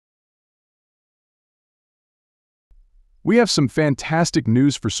We have some fantastic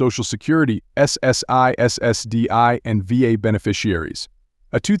news for Social Security, SSI, SSDI, and VA beneficiaries.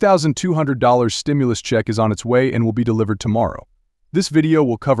 A $2,200 stimulus check is on its way and will be delivered tomorrow. This video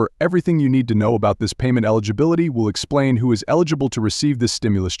will cover everything you need to know about this payment eligibility. We'll explain who is eligible to receive this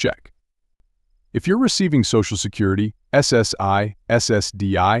stimulus check. If you're receiving Social Security, SSI,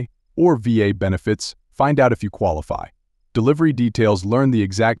 SSDI, or VA benefits, find out if you qualify. Delivery details: learn the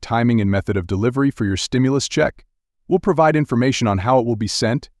exact timing and method of delivery for your stimulus check. We'll provide information on how it will be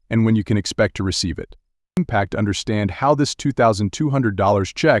sent and when you can expect to receive it. Impact: understand how this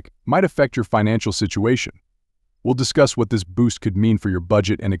 $2,200 check might affect your financial situation. We'll discuss what this boost could mean for your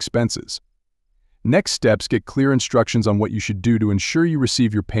budget and expenses. Next steps: get clear instructions on what you should do to ensure you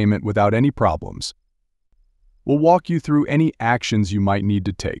receive your payment without any problems. We'll walk you through any actions you might need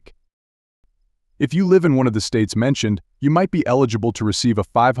to take. If you live in one of the states mentioned, you might be eligible to receive a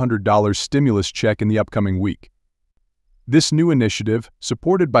 $500 stimulus check in the upcoming week. This new initiative,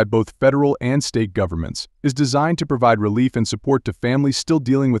 supported by both federal and state governments, is designed to provide relief and support to families still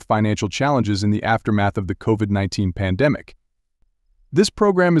dealing with financial challenges in the aftermath of the COVID-19 pandemic. This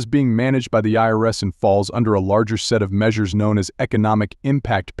program is being managed by the IRS and falls under a larger set of measures known as economic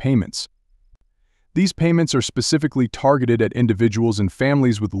impact payments. These payments are specifically targeted at individuals and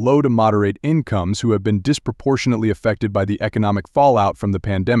families with low to moderate incomes who have been disproportionately affected by the economic fallout from the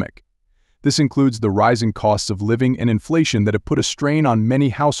pandemic. This includes the rising costs of living and inflation that have put a strain on many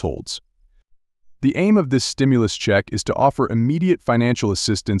households. The aim of this stimulus check is to offer immediate financial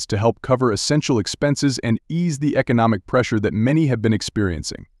assistance to help cover essential expenses and ease the economic pressure that many have been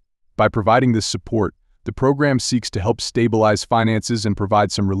experiencing. By providing this support, the program seeks to help stabilize finances and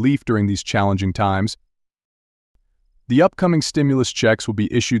provide some relief during these challenging times. The upcoming stimulus checks will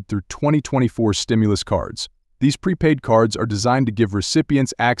be issued through 2024 stimulus cards. These prepaid cards are designed to give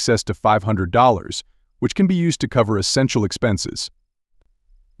recipients access to $500, which can be used to cover essential expenses.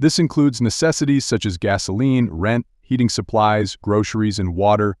 This includes necessities such as gasoline, rent, heating supplies, groceries, and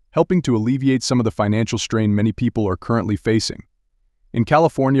water, helping to alleviate some of the financial strain many people are currently facing. In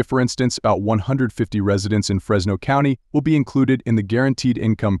California, for instance, about 150 residents in Fresno County will be included in the Guaranteed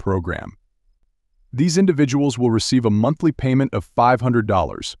Income Program. These individuals will receive a monthly payment of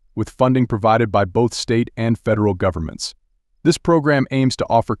 $500, with funding provided by both state and federal governments. This program aims to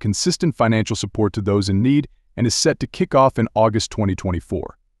offer consistent financial support to those in need and is set to kick off in August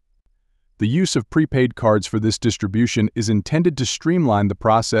 2024. The use of prepaid cards for this distribution is intended to streamline the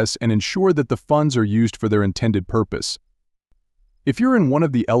process and ensure that the funds are used for their intended purpose. If you're in one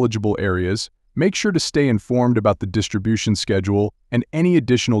of the eligible areas, make sure to stay informed about the distribution schedule and any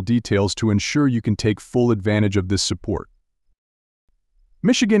additional details to ensure you can take full advantage of this support.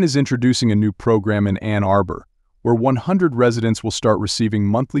 Michigan is introducing a new program in Ann Arbor, where 100 residents will start receiving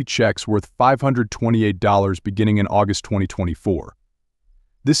monthly checks worth $528 beginning in August 2024.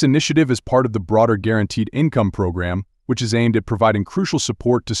 This initiative is part of the broader Guaranteed Income Program, which is aimed at providing crucial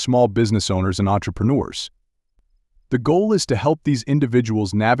support to small business owners and entrepreneurs. The goal is to help these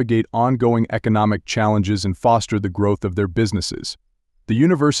individuals navigate ongoing economic challenges and foster the growth of their businesses. The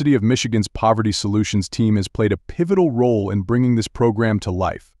University of Michigan's Poverty Solutions team has played a pivotal role in bringing this program to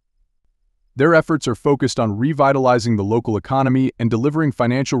life. Their efforts are focused on revitalizing the local economy and delivering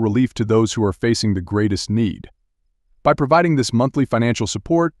financial relief to those who are facing the greatest need. By providing this monthly financial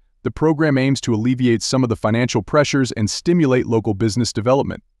support, the program aims to alleviate some of the financial pressures and stimulate local business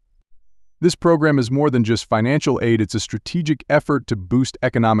development. This program is more than just financial aid. It's a strategic effort to boost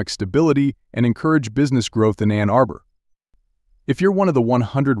economic stability and encourage business growth in Ann Arbor. If you're one of the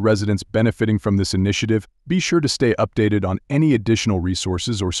 100 residents benefiting from this initiative, be sure to stay updated on any additional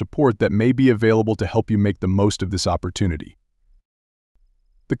resources or support that may be available to help you make the most of this opportunity.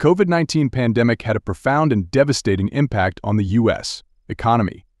 The COVID-19 pandemic had a profound and devastating impact on the U.S.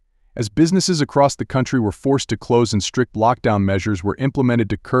 economy. As businesses across the country were forced to close and strict lockdown measures were implemented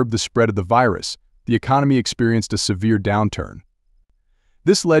to curb the spread of the virus, the economy experienced a severe downturn.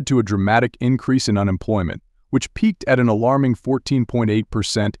 This led to a dramatic increase in unemployment, which peaked at an alarming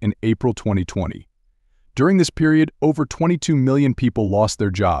 14.8% in April 2020. During this period, over 22 million people lost their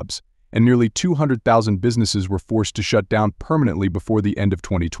jobs, and nearly 200,000 businesses were forced to shut down permanently before the end of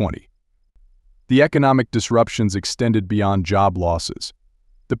 2020. The economic disruptions extended beyond job losses.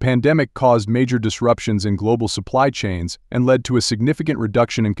 The pandemic caused major disruptions in global supply chains and led to a significant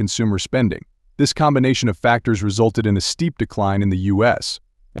reduction in consumer spending. This combination of factors resulted in a steep decline in the U.S.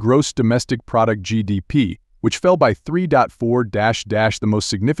 gross domestic product (GDP), which fell by 3.4%, the most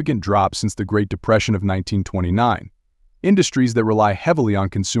significant drop since the Great Depression of 1929. Industries that rely heavily on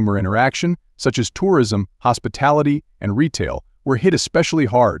consumer interaction, such as tourism, hospitality, and retail, were hit especially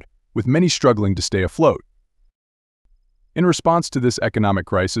hard, with many struggling to stay afloat. In response to this economic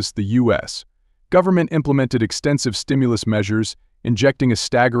crisis, the U.S. government implemented extensive stimulus measures, injecting a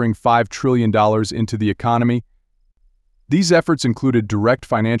staggering $5 trillion into the economy. These efforts included direct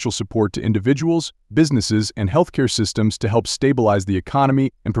financial support to individuals, businesses, and healthcare systems to help stabilize the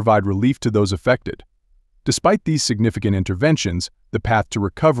economy and provide relief to those affected. Despite these significant interventions, the path to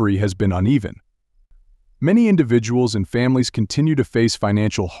recovery has been uneven. Many individuals and families continue to face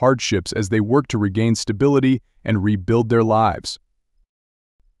financial hardships as they work to regain stability and rebuild their lives.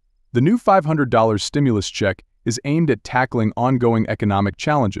 The new $500 stimulus check is aimed at tackling ongoing economic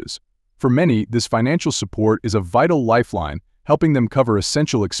challenges. For many, this financial support is a vital lifeline, helping them cover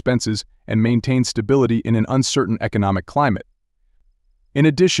essential expenses and maintain stability in an uncertain economic climate. In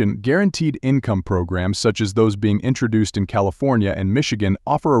addition, guaranteed income programs such as those being introduced in California and Michigan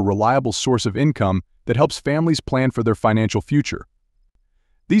offer a reliable source of income that helps families plan for their financial future.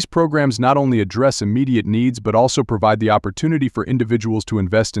 These programs not only address immediate needs but also provide the opportunity for individuals to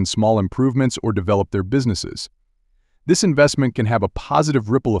invest in small improvements or develop their businesses. This investment can have a positive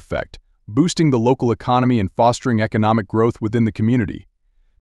ripple effect, boosting the local economy and fostering economic growth within the community.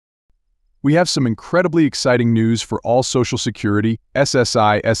 We have some incredibly exciting news for all Social Security,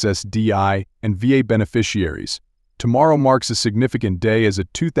 SSI, SSDI, and VA beneficiaries. Tomorrow marks a significant day as a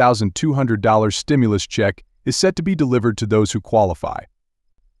 $2,200 stimulus check is set to be delivered to those who qualify.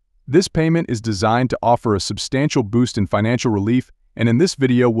 This payment is designed to offer a substantial boost in financial relief, and in this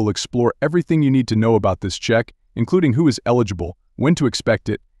video we'll explore everything you need to know about this check, including who is eligible, when to expect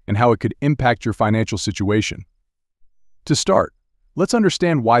it, and how it could impact your financial situation. To start, let's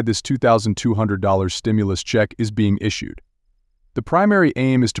understand why this $2,200 stimulus check is being issued. The primary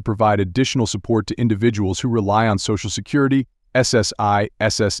aim is to provide additional support to individuals who rely on Social Security, SSI,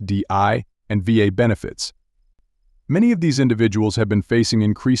 SSDI, and VA benefits. Many of these individuals have been facing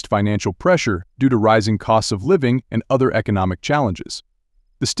increased financial pressure due to rising costs of living and other economic challenges.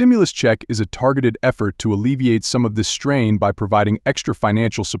 The stimulus check is a targeted effort to alleviate some of this strain by providing extra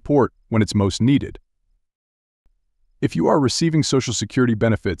financial support when it's most needed. If you are receiving Social Security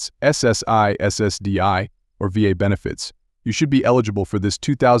benefits, SSI, SSDI, or VA benefits, you should be eligible for this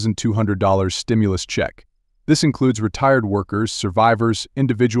 $2,200 stimulus check. This includes retired workers, survivors,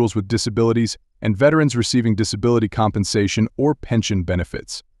 individuals with disabilities, and veterans receiving disability compensation or pension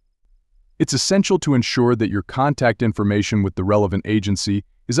benefits. It's essential to ensure that your contact information with the relevant agency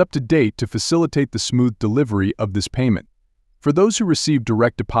is up to date to facilitate the smooth delivery of this payment. For those who receive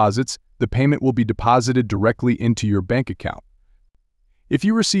direct deposits, the payment will be deposited directly into your bank account. If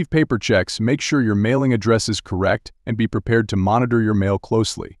you receive paper checks, make sure your mailing address is correct and be prepared to monitor your mail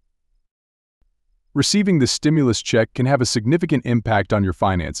closely. Receiving the stimulus check can have a significant impact on your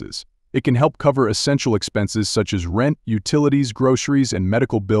finances. It can help cover essential expenses such as rent, utilities, groceries, and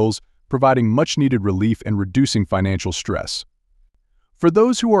medical bills, providing much-needed relief and reducing financial stress. For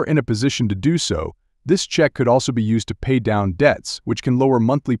those who are in a position to do so, this check could also be used to pay down debts, which can lower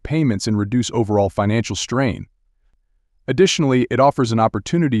monthly payments and reduce overall financial strain. Additionally, it offers an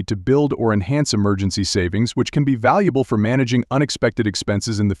opportunity to build or enhance emergency savings, which can be valuable for managing unexpected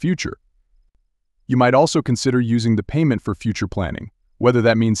expenses in the future. You might also consider using the payment for future planning, whether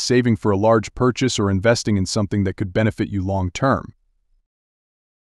that means saving for a large purchase or investing in something that could benefit you long-term.